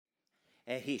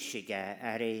Hishiga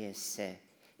areas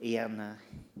iana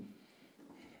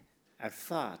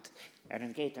fad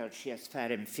an gaetal sias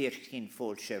farim 14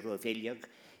 fólse rovilliog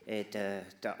de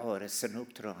áras an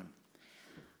útrán.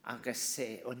 Agus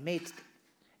on méid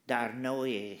dar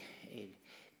nói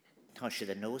tá sé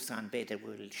the nós an beidir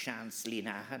bhfuil seans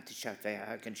lína ahananta se bheith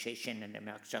agan sé sin an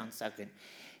amach seans agan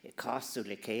casú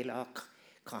le céileach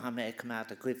cáime ag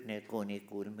mad a cuimhne gcónaí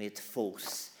gúil méid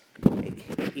fós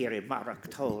ar I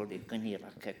marachtáil I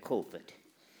gníalach COVID.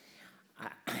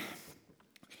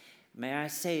 May I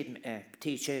say,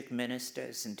 Taoiseach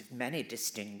ministers and many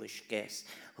distinguished guests,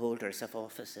 holders of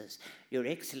offices, Your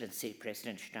Excellency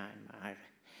President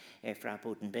Steinmeier, Frau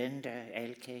Bodenbender,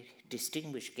 Elke,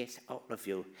 distinguished guests, all of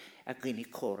you, Agrini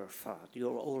Corerfad,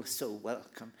 you're all so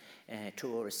welcome to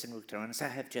Oris and Ruther. As I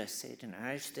have just said in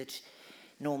Irish, that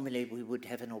normally we would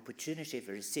have an opportunity of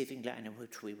a receiving line in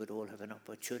which we would all have an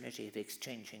opportunity of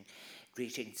exchanging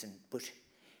greetings, but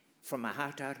from my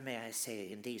heart out, may I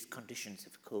say, in these conditions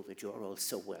of COVID, you are all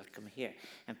so welcome here,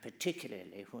 and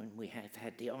particularly when we have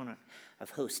had the honour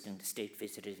of hosting the state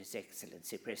visit of His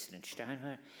Excellency President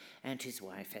Steinmeier and his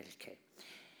wife Elke.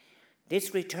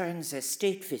 This returns a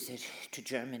state visit to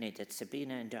Germany that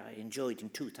Sabina and I enjoyed in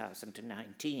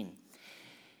 2019.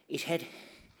 It had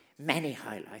many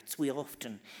highlights. We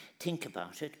often think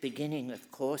about it, beginning, of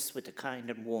course, with the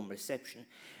kind and warm reception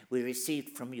we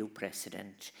received from you,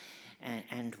 President,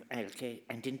 and Elke,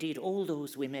 and indeed all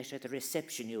those we met at the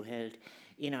reception you held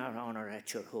in our honour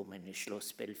at your home in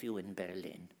Schloss Bellevue in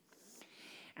Berlin.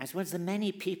 As well as the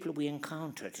many people we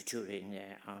encountered during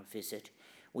our visit,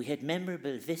 we had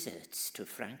memorable visits to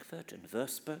Frankfurt and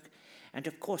Würzburg, and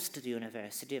of course to the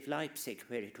University of Leipzig,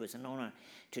 where it was an honour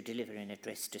to deliver an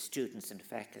address to students and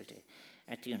faculty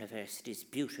at the university's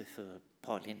beautiful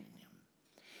Paulineum.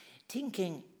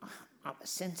 Thinking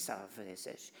since our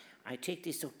visit, I take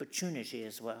this opportunity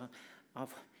as well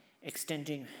of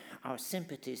extending our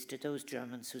sympathies to those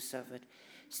Germans who suffered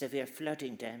severe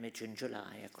flooding damage in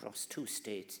July across 2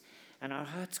 states, and our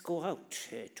hearts go out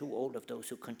to all of those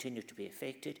who continue to be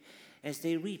affected as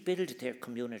they rebuild their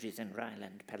communities in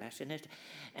Rhineland-Palatinate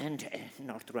and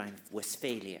North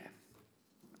Rhine-Westphalia.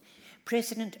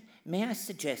 President, may I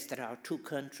suggest that our 2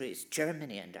 countries,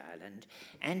 Germany and Ireland,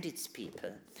 and its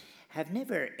people, have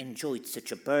never enjoyed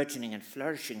such a burgeoning and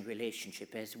flourishing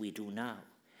relationship as we do now,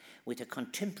 with a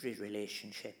contemporary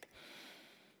relationship.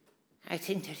 I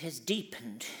think that has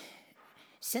deepened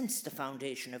since the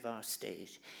foundation of our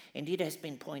state. Indeed, it has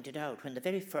been pointed out when the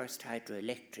very first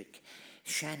hydroelectric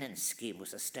Shannon scheme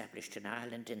was established in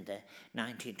Ireland in the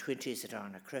 1920s at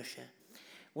Arnacrusha.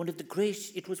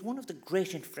 It was one of the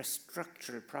great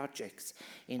infrastructural projects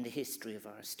in the history of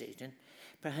our state, and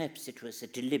perhaps it was a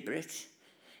deliberate,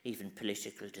 even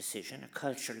political decision, a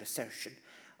cultural assertion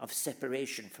of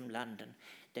separation from London,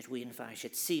 that we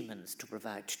invited Siemens to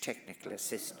provide technical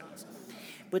assistance.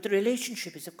 But the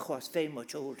relationship is, of course, very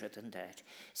much older than that,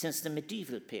 since the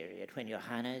medieval period, when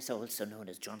Johannes, also known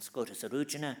as John Scotus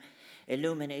Erugena,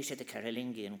 illuminated the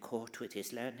Carolingian court with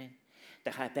his learning.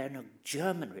 The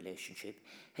Hiberno-German relationship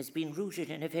has been rooted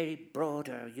in a very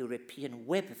broader European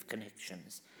web of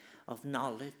connections, of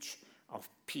knowledge, of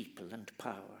people and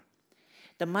power.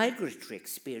 The migratory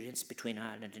experience between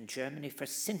Ireland and Germany for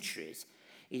centuries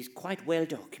is quite well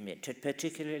documented,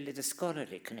 particularly the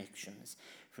scholarly connections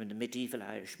from the medieval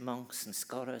Irish monks and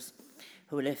scholars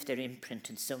who left their imprint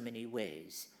in so many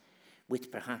ways,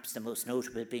 with perhaps the most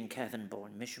notable being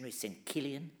Cavan-born missionary St.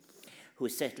 Kilian, who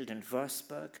settled in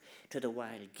Würzburg, to the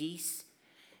wild geese,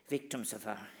 victims of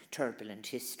our turbulent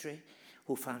history,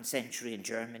 who found sanctuary in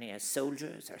Germany as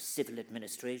soldiers or civil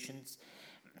administrations.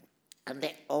 And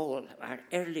they all are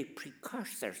early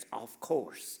precursors, of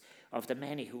course, of the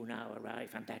many who now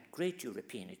arrive on that great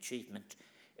European achievement,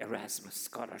 Erasmus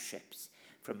scholarships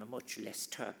from a much less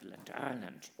turbulent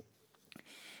Ireland.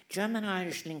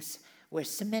 German-Irish links were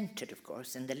cemented, of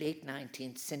course, in the late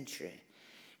 19th century.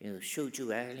 You showed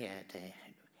you earlier the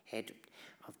head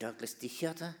of Douglas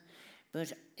Dichota,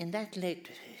 but in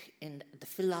the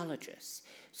philologists,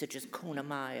 such as Kona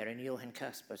Meyer and Johann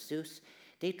Caspar Suess,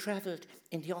 they travelled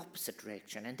in the opposite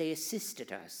direction, and they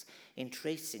assisted us in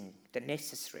tracing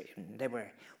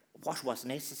what was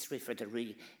necessary for the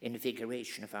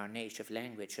reinvigoration of our native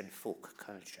language and folk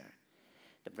culture.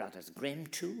 The brothers Grimm,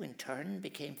 too, in turn,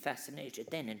 became fascinated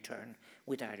then in turn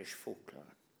with Irish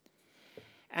folklore.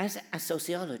 As a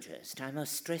sociologist, I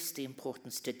must stress the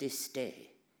importance to this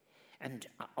day, and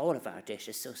all of our debt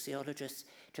as sociologists,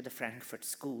 to the Frankfurt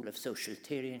School of Social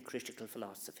Theory and Critical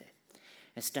Philosophy.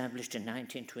 established in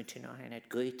 1929 at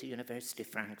Goethe University,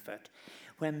 Frankfurt,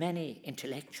 where many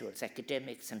intellectuals,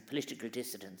 academics, and political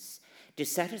dissidents,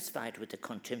 dissatisfied with the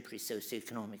contemporary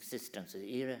socio-economic systems of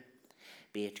the era,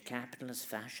 be it capitalist,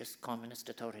 fascist, communist,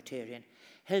 authoritarian,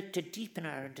 helped to deepen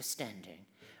our understanding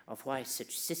of why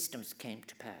such systems came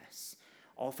to pass,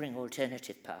 offering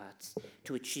alternative paths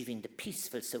to achieving the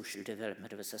peaceful social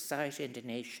development of a society and a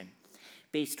nation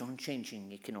based on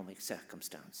changing economic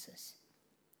circumstances.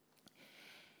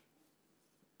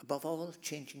 Above all,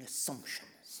 changing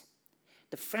assumptions.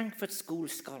 The Frankfurt School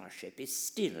Scholarship is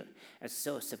still a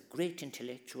source of great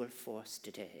intellectual force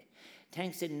today,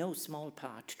 thanks in no small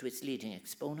part to its leading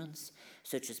exponents,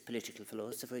 such as political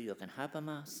philosopher Jürgen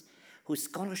Habermas, whose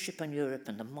scholarship on Europe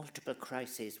and the multiple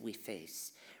crises we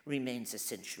face remains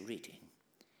essential reading.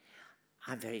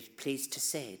 I'm very pleased to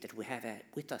say that we have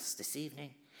with us this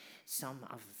evening some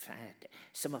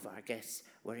of our guests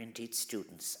were indeed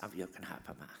students of Jürgen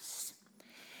Habermas.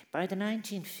 By the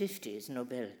 1950s,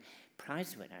 Nobel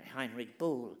Prize winner Heinrich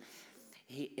Böll,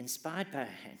 he inspired by,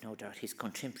 no doubt, his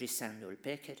contemporary Samuel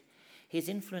Beckett, his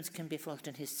influence can be felt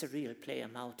in his surreal play A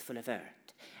Mouthful of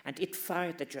Earth, and it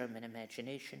fired the German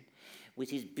imagination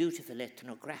with his beautiful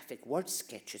ethnographic word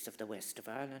sketches of the west of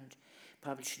Ireland,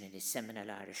 published in his seminal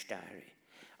Irish Diary,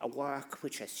 a work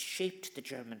which has shaped the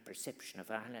German perception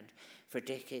of Ireland for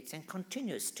decades and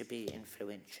continues to be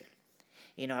influential.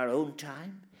 In our own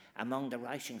time, among the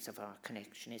writings of our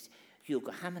connection is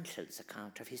Hugo Hamilton's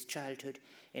account of his childhood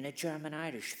in a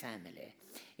German-Irish family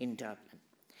in Dublin.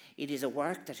 It is a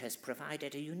work that has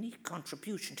provided a unique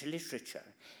contribution to literature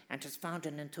and has found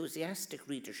an enthusiastic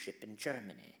readership in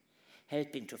Germany,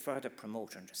 helping to further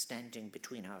promote understanding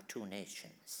between our two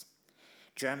nations.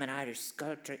 German-Irish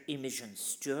sculptor Imogen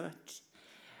Stewart,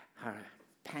 her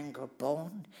Pangur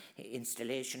Bón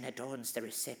installation adorns the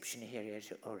reception here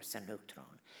at Áras an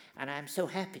Uachtaráin. And I'm so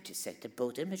happy to say that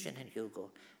both Imogen and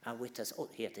Hugo are with us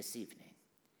here this evening.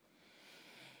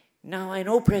 Now, I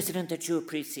know, President, that you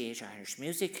appreciate Irish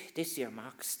music. This year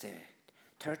marks the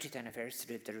 30th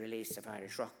anniversary of the release of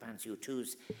Irish rock band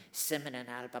U2's seminal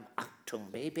album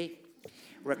Achtung Baby,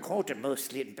 recorded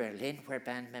mostly in Berlin, where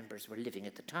band members were living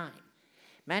at the time.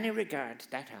 Many regard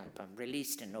that album,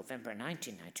 released in November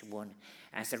 1991,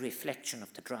 as a reflection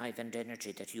of the drive and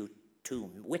energy that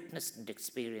U2 witnessed and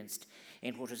experienced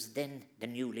in what was then the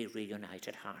newly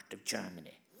reunited heart of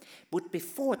Germany. But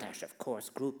before that, of course,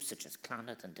 groups such as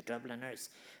Clonard and the Dubliners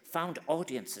found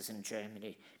audiences in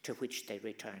Germany to which they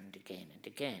returned again and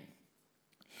again.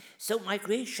 So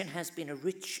migration has been a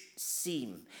rich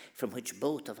seam from which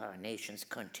both of our nations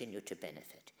continue to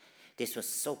benefit. This was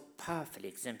so powerfully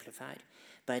exemplified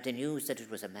by the news that it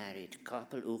was a married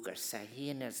couple, Ugur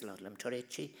Sahi and Özlem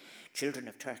Türeci, children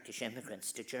of Turkish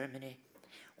immigrants to Germany,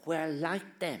 where,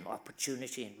 like them,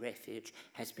 opportunity and refuge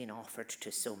has been offered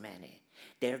to so many.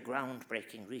 Their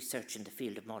groundbreaking research in the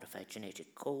field of modified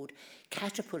genetic code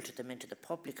catapulted them into the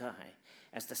public eye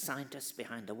as the scientists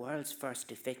behind the world's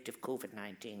first effective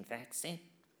COVID-19 vaccine,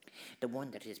 the one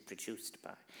that is produced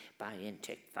by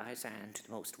BioNTech, Pfizer, and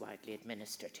the most widely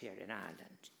administered here in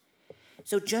Ireland.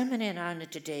 So Germany and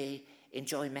Ireland today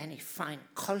enjoy many fine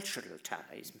cultural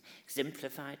ties,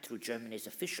 exemplified through Germany's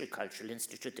official cultural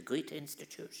institute, the Goethe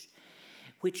Institute,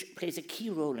 which plays a key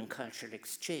role in cultural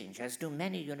exchange, as do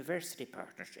many university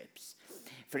partnerships.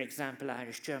 For example,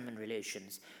 Irish-German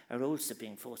relations are also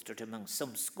being fostered among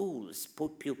some schools.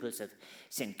 Pupils of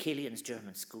St. Killian's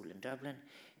German School in Dublin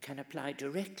can apply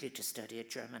directly to study at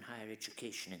German higher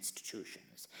education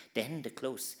institutions. Then the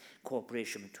close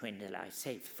cooperation between the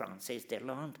Lycée Français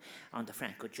d'Irlande on the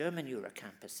Franco-German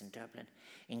Eurocampus in Dublin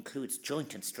includes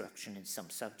joint instruction in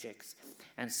some subjects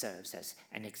and serves as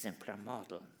an exemplar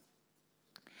model.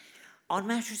 On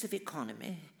matters of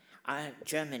economy,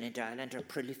 Germany and Ireland are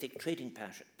prolific trading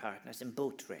partners in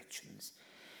both directions.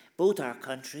 Both our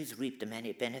countries reap the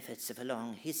many benefits of a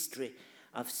long history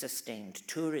of sustained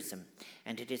tourism,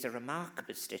 and it is a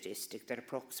remarkable statistic that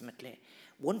approximately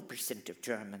 1% of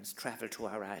Germans travel to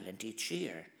our island each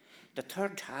year, the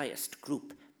third highest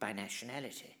group by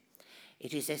nationality.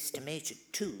 It is estimated,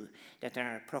 too, that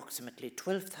there are approximately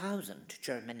 12,000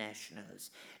 German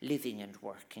nationals living and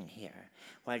working here,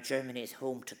 while Germany is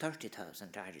home to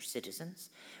 30,000 Irish citizens,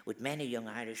 with many young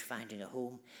Irish finding a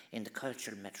home in the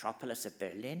cultural metropolis of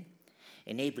Berlin,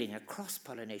 enabling a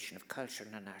cross-pollination of cultural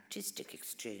and artistic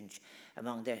exchange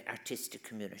among the artistic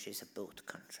communities of both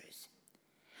countries.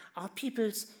 Our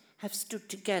peoples have stood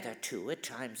together, too, at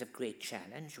times of great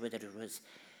challenge, whether it was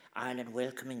Ireland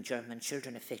welcoming German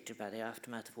children affected by the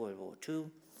aftermath of World War II,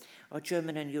 or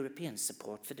German and European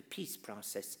support for the peace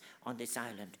process on this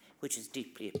island, which is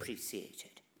deeply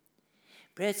appreciated.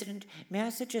 President, may I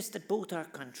suggest that both our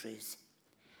countries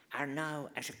are now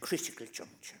at a critical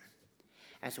juncture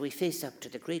as we face up to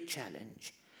the great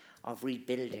challenge of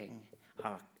rebuilding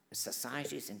our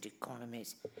societies and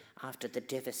economies after the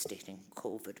devastating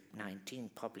COVID-19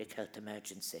 public health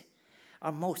emergency.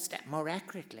 Or more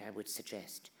accurately, I would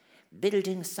suggest,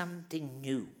 building something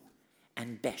new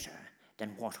and better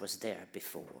than what was there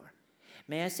before.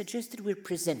 May I suggest that we're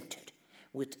presented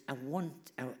with a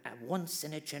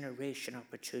once-in-a-generation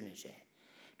opportunity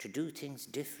to do things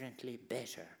differently,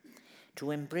 better,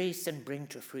 to embrace and bring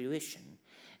to fruition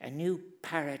a new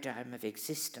paradigm of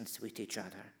existence with each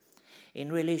other in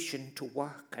relation to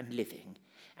work and living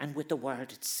and with the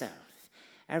world itself,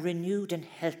 a renewed and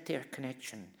healthier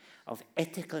connection of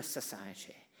ethical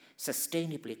society,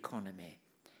 sustainable economy,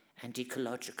 and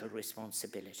ecological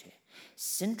responsibility.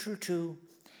 Central too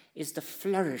is the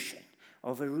flourishing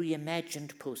of a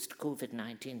reimagined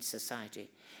post-COVID-19 society,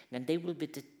 and they will be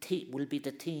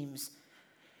the themes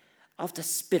of the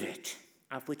spirit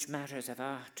of which matters of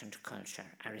art and culture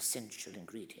are essential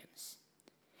ingredients.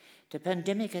 The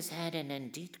pandemic has had and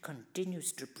indeed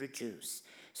continues to produce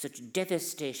such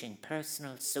devastating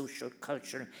personal, social,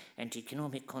 cultural, and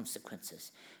economic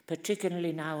consequences,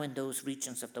 particularly now in those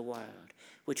regions of the world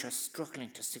which are struggling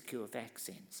to secure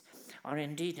vaccines, or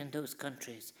indeed in those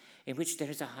countries in which there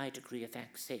is a high degree of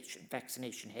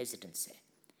vaccination hesitancy.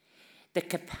 The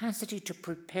capacity to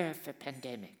prepare for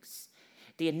pandemics,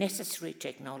 the necessary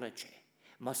technology,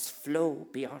 must flow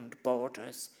beyond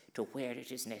borders to where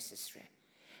it is necessary.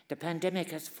 The pandemic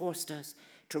has forced us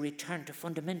to return to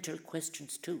fundamental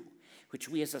questions too, which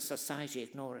we as a society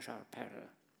ignore at our peril.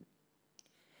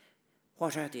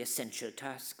 What are the essential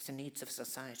tasks and needs of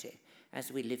society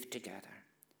as we live together?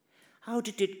 How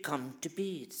did it come to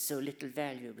be that so little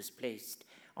value was placed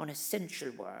on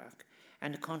essential work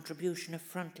and the contribution of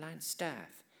frontline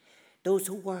staff, those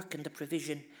who work in the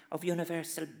provision of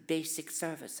universal basic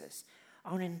services,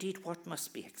 or indeed what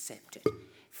must be accepted,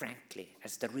 frankly,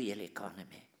 as the real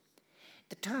economy?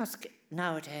 The task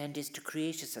now at hand is to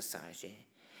create a society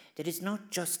that is not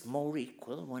just more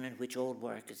equal, one in which all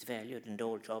work is valued and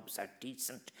all jobs are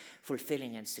decent,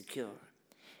 fulfilling and secure,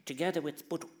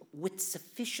 but with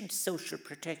sufficient social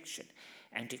protection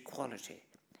and equality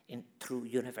through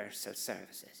universal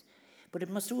services. But it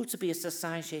must also be a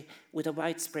society with a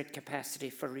widespread capacity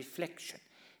for reflection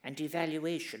and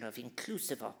evaluation of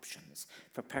inclusive options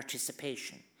for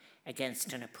participation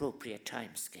against an appropriate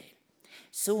timescale.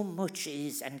 So much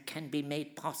is and can be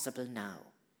made possible now.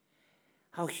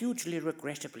 How hugely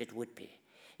regrettable it would be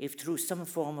if through some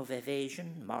form of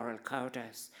evasion, moral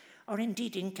cowardice, or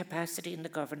indeed incapacity in the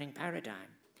governing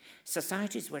paradigm,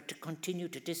 societies were to continue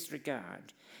to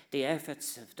disregard the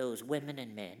efforts of those women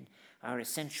and men, our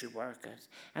essential workers,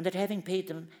 and that having paid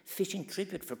them fitting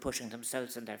tribute for putting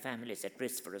themselves and their families at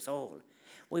risk for us all,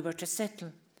 we were to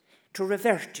settle to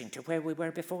reverting to where we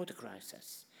were before the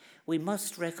crisis. We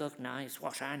must recognise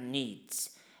what our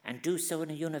needs and do so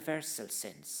in a universal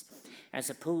sense, as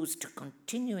opposed to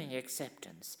continuing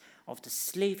acceptance of the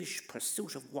slavish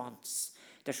pursuit of wants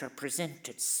that are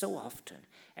presented so often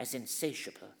as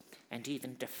insatiable and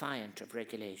even defiant of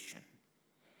regulation.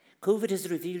 COVID has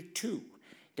revealed, too,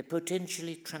 the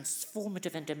potentially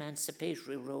transformative and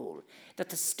emancipatory role that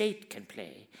the state can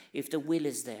play if the will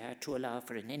is there to allow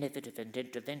for an innovative and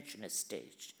interventionist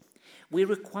state. We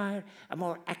require a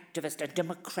more activist and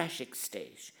democratic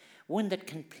state, one that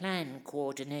can plan,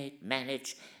 coordinate,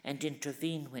 manage, and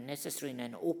intervene when necessary in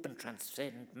an open,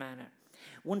 transparent manner,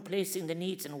 one placing the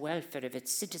needs and welfare of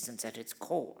its citizens at its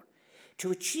core.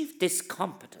 To achieve this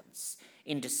competence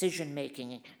in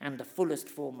decision-making and the fullest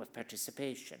form of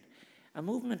participation, a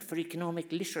movement for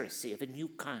economic literacy of a new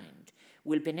kind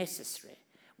will be necessary,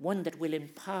 one that will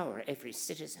empower every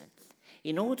citizen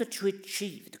in order to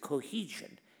achieve the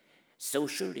cohesion,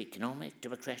 social, economic,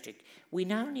 democratic. We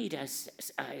now need, as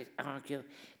I argue,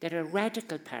 that a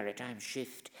radical paradigm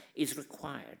shift is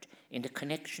required in the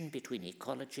connection between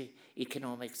ecology,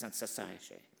 economics, and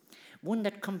society. One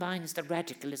that combines the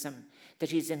radicalism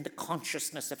that is in the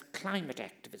consciousness of climate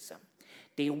activism,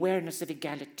 the awareness of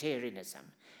egalitarianism,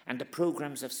 and the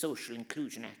programs of social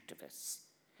inclusion activists.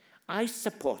 I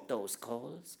support those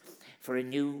calls for a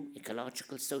new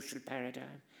ecological social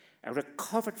paradigm, a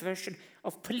recovered version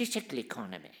of political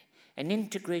economy, an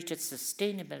integrated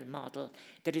sustainable model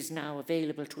that is now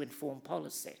available to inform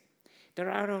policy.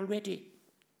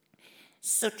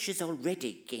 Such is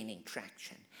already gaining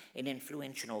traction in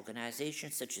influential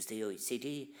organisations such as the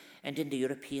OECD and in the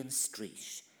European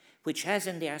street, which has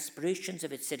in the aspirations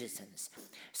of its citizens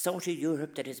sought a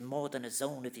Europe that is more than a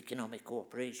zone of economic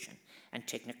cooperation and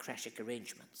technocratic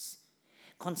arrangements.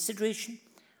 Consideration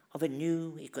of a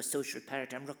new eco-social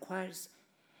paradigm requires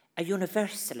a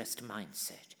universalist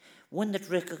mindset, one that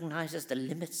recognises the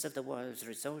limits of the world's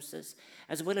resources,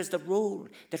 as well as the role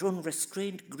that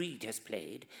unrestrained greed has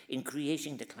played in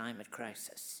creating the climate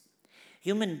crisis.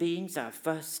 Human beings are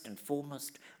first and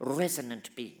foremost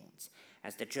resonant beings,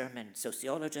 as the German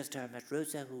sociologist Hermann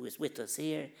Rose, who is with us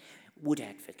here, would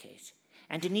advocate.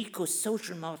 And an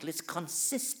eco-social model is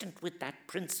consistent with that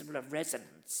principle of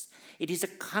resonance. It is a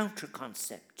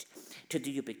counter-concept to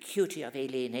the ubiquity of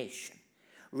alienation,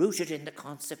 rooted in the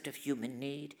concept of human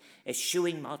need,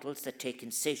 eschewing models that take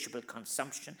insatiable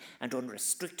consumption and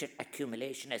unrestricted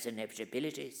accumulation as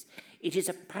inevitabilities. It is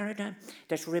a paradigm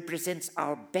that represents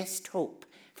our best hope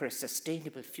for a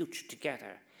sustainable future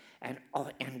together,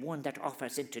 and one that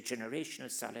offers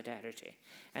intergenerational solidarity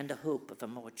and the hope of a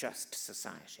more just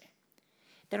society.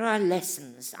 There are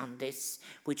lessons on this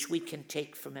which we can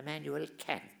take from Immanuel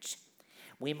Kant.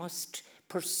 We must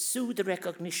pursue the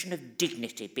recognition of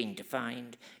dignity being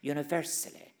defined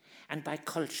universally and by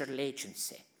cultural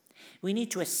agency. We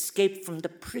need to escape from the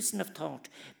prison of thought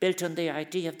built on the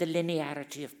idea of the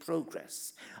linearity of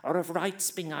progress, or of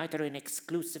rights being either an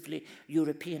exclusively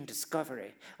European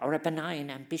discovery, or a benign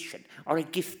ambition, or a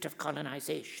gift of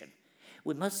colonization.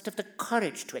 We must have the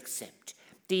courage to accept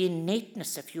the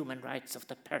innateness of human rights of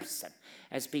the person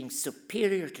as being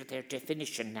superior to their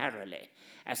definition narrowly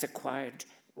as acquired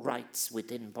rights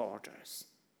within borders.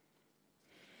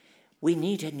 We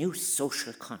need a new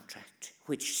social contract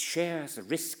which shares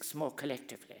risks more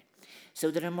collectively, so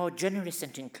that a more generous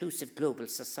and inclusive global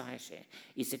society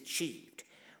is achieved,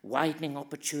 widening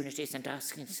opportunities and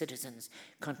asking citizens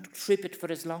contribute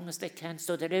for as long as they can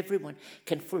so that everyone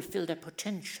can fulfill their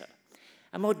potential.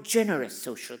 A more generous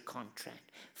social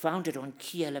contract founded on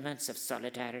key elements of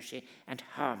solidarity and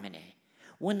harmony,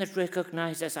 one that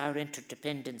recognises our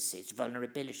interdependencies,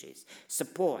 vulnerabilities,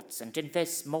 supports and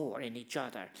invests more in each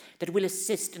other, that will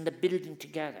assist in the building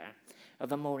together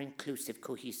of a more inclusive,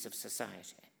 cohesive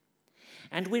society.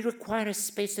 And we require a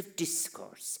space of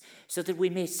discourse so that we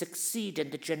may succeed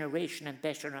in the generation and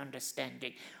better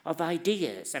understanding of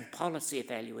ideas and policy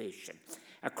evaluation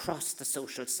across the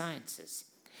social sciences.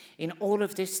 In all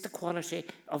of this, the quality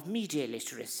of media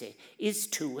literacy is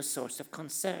too a source of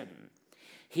concern.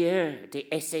 Here,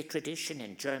 the essay tradition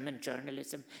in German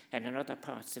journalism and in other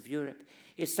parts of Europe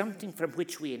is something from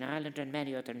which we in Ireland and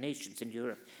many other nations in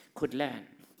Europe could learn.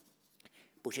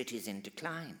 But it is in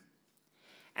decline.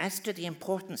 As to the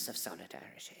importance of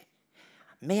solidarity,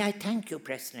 may I thank you,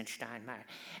 President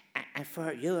Steinmeier,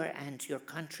 for your and your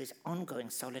country's ongoing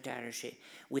solidarity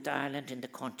with Ireland in the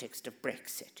context of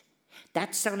Brexit.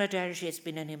 That solidarity has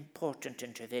been an important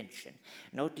intervention,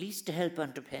 not least to help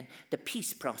underpin the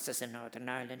peace process in Northern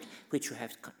Ireland, which you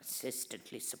have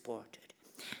consistently supported.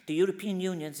 The European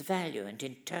Union's value and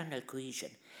internal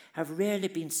cohesion have rarely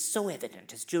been so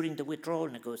evident as during the withdrawal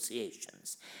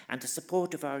negotiations, and the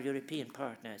support of our European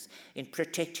partners in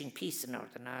protecting peace in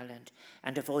Northern Ireland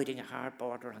and avoiding a hard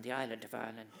border on the island of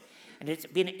Ireland. And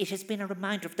it has been a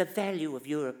reminder of the value of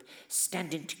Europe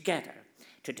standing together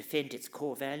to defend its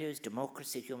core values,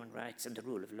 democracy, human rights, and the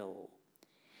rule of law.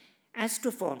 As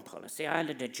to foreign policy,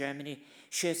 Ireland and Germany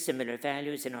share similar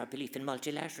values in our belief in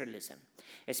multilateralism,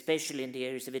 especially in the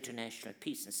areas of international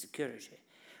peace and security.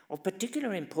 Of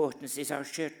particular importance is our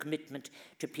shared commitment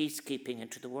to peacekeeping and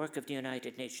to the work of the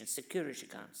United Nations Security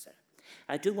Council.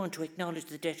 I do want to acknowledge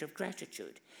the debt of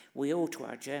gratitude we owe to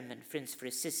our German friends for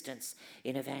assistance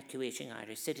in evacuating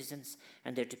Irish citizens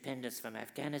and their dependents from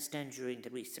Afghanistan during the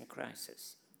recent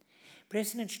crisis.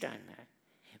 President Steinmeier,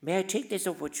 may I take this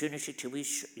opportunity to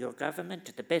wish your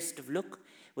government the best of luck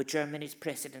with Germany's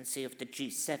presidency of the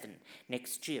G7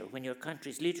 next year, when your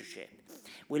country's leadership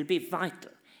will be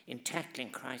vital in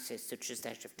tackling crises such as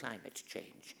that of climate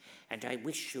change. And I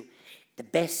wish you the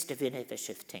best of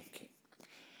innovative thinking.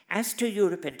 As to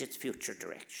Europe and its future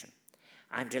direction,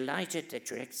 I'm delighted that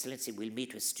Your Excellency will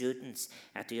meet with students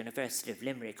at the University of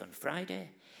Limerick on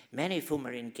Friday, many of whom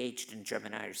are engaged in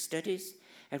German-Irish studies,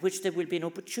 at which there will be an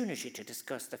opportunity to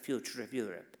discuss the future of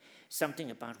Europe,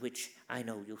 something about which I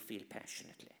know you feel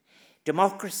passionately.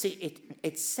 Democracy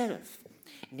itself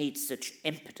needs such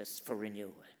impetus for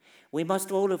renewal. We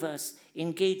must, all of us,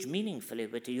 engage meaningfully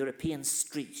with the European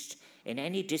street in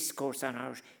any discourse on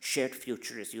our shared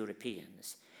future as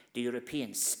Europeans. The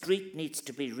European street needs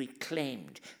to be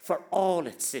reclaimed for all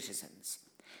its citizens.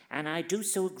 And I do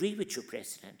so agree with you,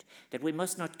 President, that we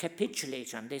must not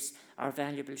capitulate on this, our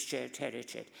valuable shared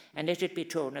heritage, and let it be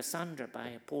torn asunder by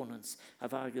opponents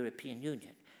of our European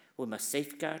Union. We must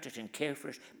safeguard it and care for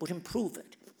it, but improve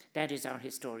it. That is our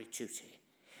historic duty.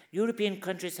 European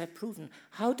countries have proven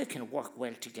how they can work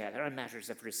well together on matters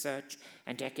of research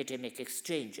and academic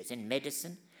exchanges in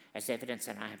medicine, as evidence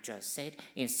that I have just said,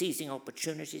 in seizing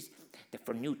opportunities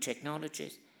for new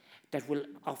technologies that will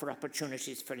offer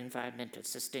opportunities for environmental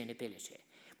sustainability.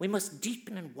 We must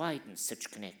deepen and widen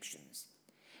such connections.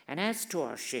 And as to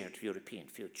our shared European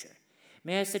future,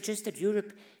 may I suggest that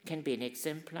Europe can be an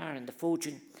exemplar in the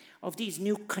forging of these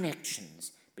new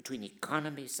connections between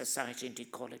economy, society, and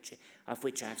ecology, of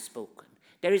which I have spoken.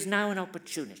 There is now an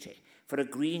opportunity for a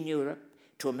green Europe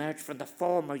to emerge from the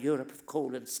former Europe of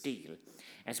coal and steel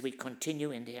as we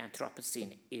continue in the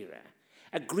Anthropocene era.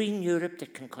 A green Europe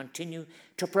that can continue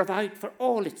to provide for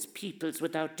all its peoples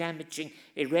without damaging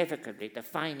irrevocably the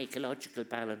fine ecological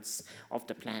balance of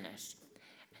the planet.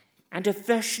 And a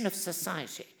version of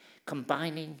society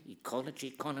combining ecology,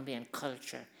 economy, and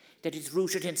culture that is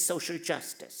rooted in social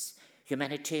justice,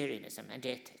 humanitarianism, and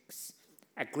ethics,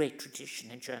 a great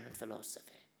tradition in German philosophy.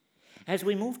 As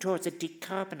we move towards a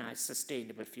decarbonized,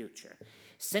 sustainable future,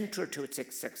 central to its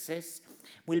success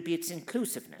will be its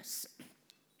inclusiveness.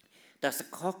 Thus, a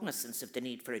cognizance of the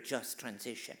need for a just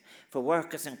transition for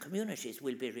workers and communities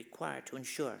will be required to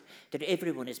ensure that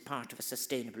everyone is part of a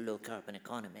sustainable low-carbon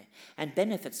economy and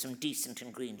benefits from decent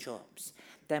and green jobs.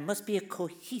 There must be a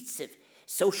cohesive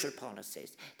social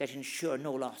policies that ensure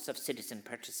no loss of citizen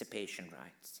participation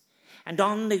rights. And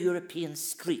on the European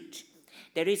street,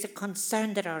 there is a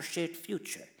concern that our shared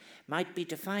future might be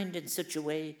defined in such a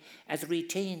way as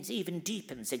retains, even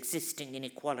deepens, existing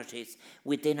inequalities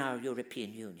within our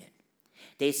European Union.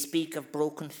 They speak of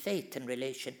broken faith in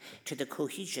relation to the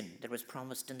cohesion that was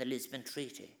promised in the Lisbon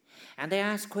Treaty. And they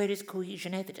ask, where is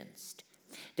cohesion evidenced?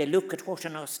 They look at what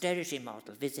an austerity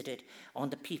model visited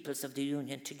on the peoples of the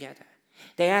Union together.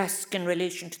 They ask, in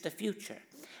relation to the future,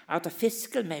 are the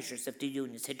fiscal measures of the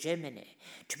Union's hegemony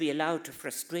to be allowed to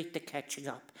frustrate the catching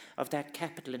up of that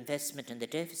capital investment in the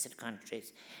deficit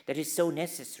countries that is so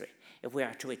necessary if we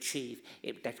are to achieve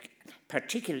that,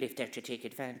 particularly if they're to take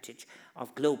advantage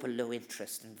of global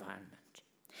low-interest environment.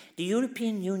 The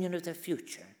European Union of the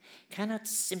future cannot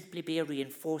simply be a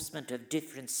reinforcement of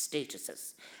different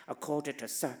statuses accorded to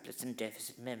surplus and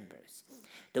deficit members.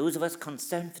 Those of us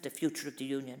concerned for the future of the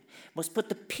Union must put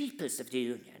the peoples of the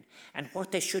Union and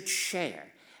what they should share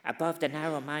above the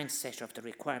narrow mindset of the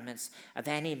requirements of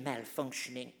any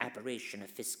malfunctioning aberration of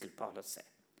fiscal policy.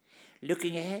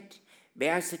 Looking ahead, may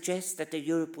I suggest that the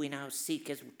Europe we now seek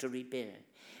as to rebuild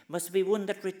must be one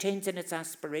that retains in its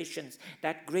aspirations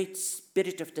that great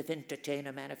spirit of the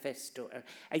Vintoteno Manifesto,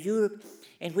 a Europe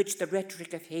in which the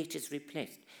rhetoric of hate is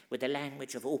replaced with a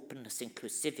language of openness,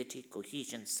 inclusivity,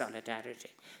 cohesion,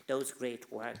 solidarity, those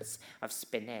great words of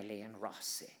Spinelli and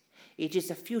Rossi. It is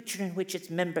a future in which its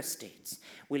member states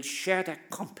will share their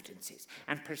competencies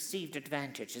and perceived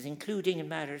advantages, including in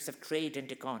matters of trade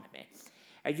and economy.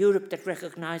 A Europe that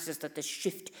recognises that the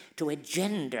shift to a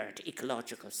gendered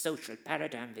ecological social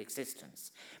paradigm of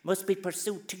existence must be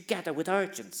pursued together with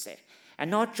urgency, and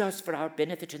not just for our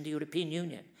benefit in the European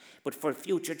Union, but for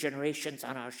future generations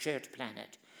on our shared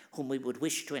planet, whom we would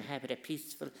wish to inhabit a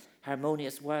peaceful,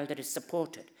 harmonious world that is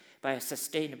supported by a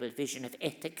sustainable vision of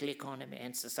ethical economy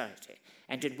and society,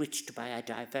 and enriched by a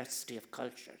diversity of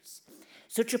cultures.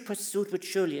 Such a pursuit would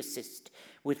surely assist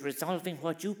with resolving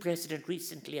what you, President,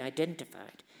 recently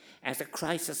identified as a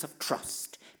crisis of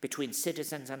trust between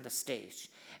citizens and the state,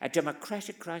 a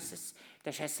democratic crisis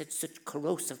that has had such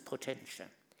corrosive potential.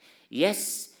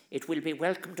 Yes, it will be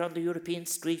welcomed on the European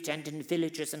street and in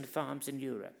villages and farms in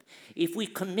Europe if we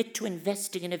commit to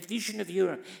investing in a vision of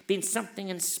Europe being something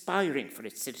inspiring for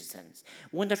its citizens,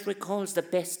 one that recalls the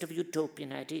best of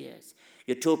utopian ideas.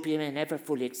 Utopia may never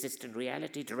fully exist in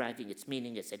reality, deriving its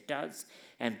meaning as it does,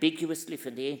 ambiguously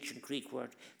from the ancient Greek word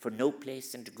for no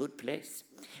place and good place.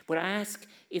 But I ask,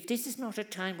 if this is not a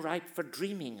time ripe for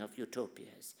dreaming of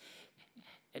utopias,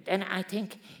 then I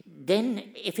think,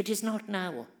 if it is not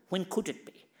now, when could it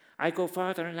be? I go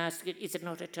further and ask, is it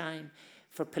not a time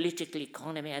for political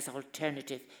economy as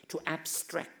alternative to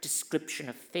abstract description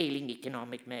of failing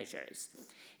economic measures?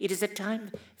 It is a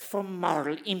time for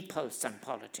moral impulse on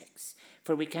politics,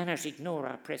 for we cannot ignore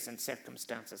our present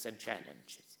circumstances and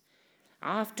challenges.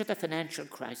 After the financial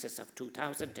crisis of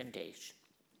 2008,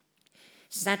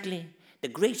 sadly, the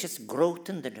greatest growth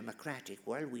in the democratic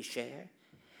world we share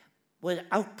were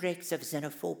outbreaks of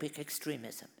xenophobic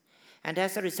extremism. And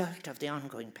as a result of the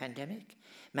ongoing pandemic,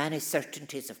 many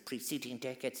certainties of preceding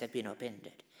decades have been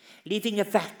upended, leaving a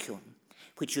vacuum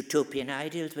which utopian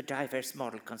ideals with diverse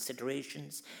moral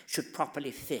considerations should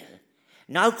properly fill.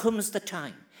 Now comes the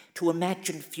time to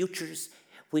imagine futures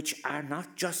which are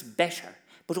not just better,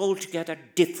 but altogether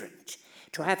different,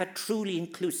 to have a truly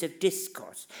inclusive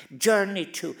discourse, journey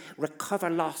to recover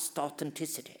lost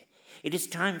authenticity. It is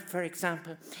time, for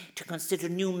example, to consider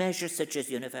new measures such as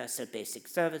universal basic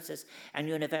services and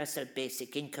universal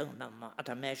basic income and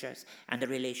other measures and the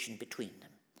relation between them.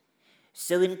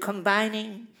 So in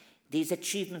combining these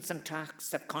achievements and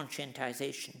tasks of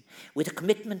conscientization with a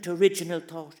commitment to original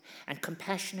thought and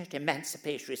compassionate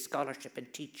emancipatory scholarship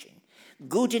and teaching,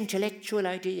 good intellectual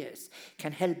ideas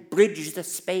can help bridge the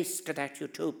space to that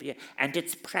utopia and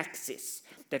its praxis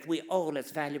that we all,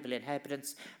 as valuable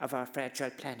inhabitants of our fragile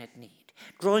planet, need.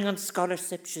 Drawing on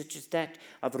scholarship such as that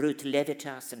of Ruth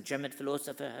Levitas and German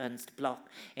philosopher Ernst Bloch,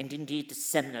 and indeed the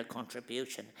seminal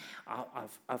contribution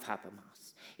of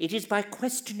Habermas. It is by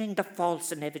questioning the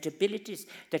false inevitabilities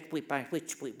that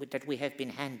we have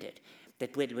been handed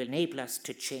that will enable us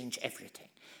to change everything.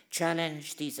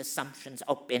 Challenge these assumptions,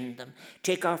 upend them,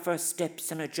 take our first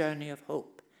steps on a journey of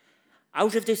hope.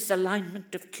 Out of this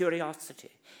alignment of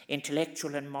curiosity,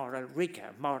 intellectual and moral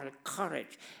rigor, moral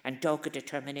courage, and dogged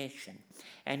determination,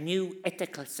 a new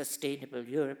ethical, sustainable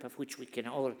Europe of which we can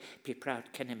all be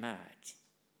proud can emerge.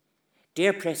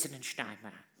 Dear President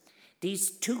Steinmeier,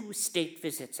 these 2 state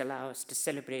visits allow us to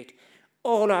celebrate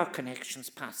all our connections,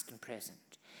 past and present,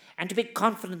 and to be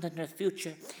confident that in the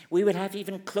future we will have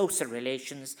even closer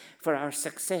relations for our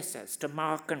successors to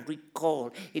mark and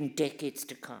recall in decades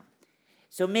to come.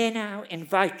 So may I now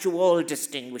invite you all,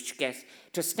 distinguished guests,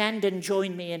 to stand and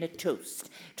join me in a toast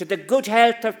to the good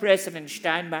health of President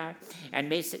Steinmeier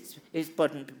and Mrs.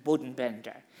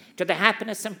 Budenbender, to the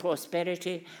happiness and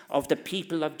prosperity of the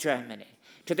people of Germany,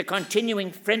 to the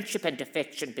continuing friendship and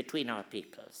affection between our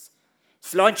peoples.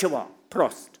 Sláinte amháin,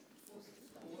 Prost.